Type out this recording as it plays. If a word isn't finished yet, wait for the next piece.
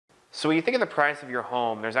So when you think of the price of your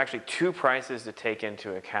home, there's actually two prices to take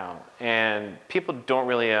into account. And people don't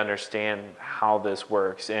really understand how this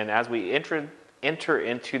works. And as we enter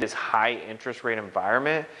into this high interest rate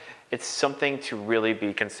environment, it's something to really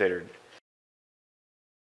be considered.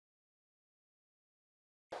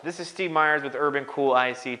 This is Steve Myers with Urban Cool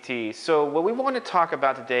ICT. So what we want to talk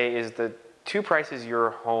about today is the two prices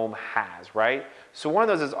your home has, right? So one of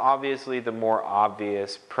those is obviously the more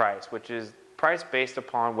obvious price, which is price based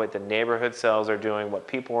upon what the neighborhood sales are doing, what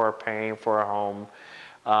people are paying for a home,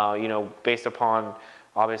 based upon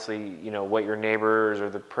obviously, what your neighbors or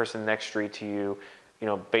the person next street to you,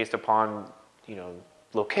 based upon,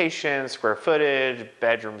 location, square footage,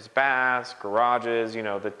 bedrooms, baths, garages,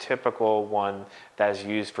 the typical one that is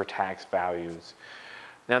used for tax values.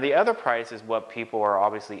 Now the other price is what people are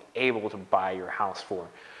obviously able to buy your house for.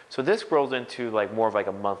 So this rolls into more of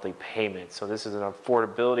a monthly payment. So this is an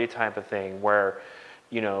affordability type of thing where,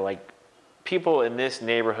 people in this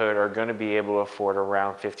neighborhood are going to be able to afford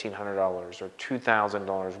around $1,500 or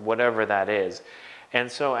 $2,000, whatever that is.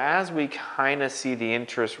 And so as we kind of see the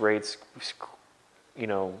interest rates,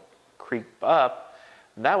 creep up,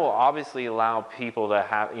 that will obviously allow people to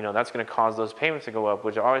have, that's going to cause those payments to go up,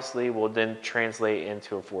 which obviously will then translate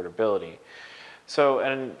into affordability. So,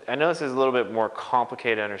 and I know this is a little bit more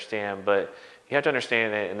complicated to understand, but you have to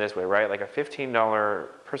understand it in this way, right? Like a $15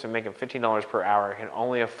 person making $15 per hour can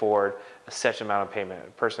only afford a set amount of payment.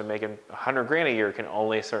 A person making 100 grand a year can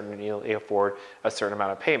only certainly afford a certain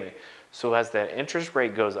amount of payment. So as the interest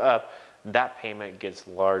rate goes up, that payment gets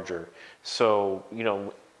larger. So,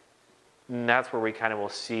 and that's where we kind of will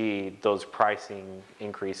see those pricing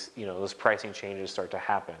increase, those pricing changes start to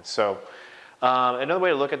happen. So another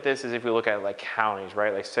way to look at this is if we look at counties,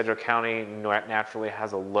 right? Like Sedgwick County naturally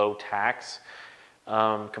has a low tax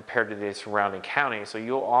compared to the surrounding counties. So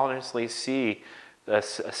you'll honestly see a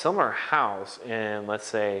similar house in, let's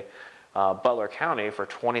say, Butler County for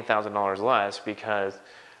 $20,000 less because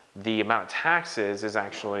the amount of taxes is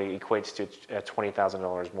actually equates to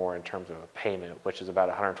 $20,000 more in terms of a payment, which is about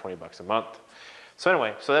 120 bucks a month. So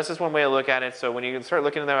anyway, so that's just one way to look at it. So when you start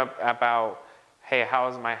looking at them about, hey, how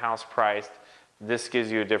is my house priced? This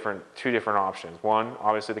gives you two different options. One,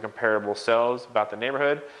 obviously the comparable sales about the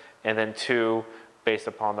neighborhood, and then two, based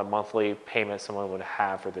upon the monthly payment someone would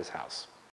have for this house.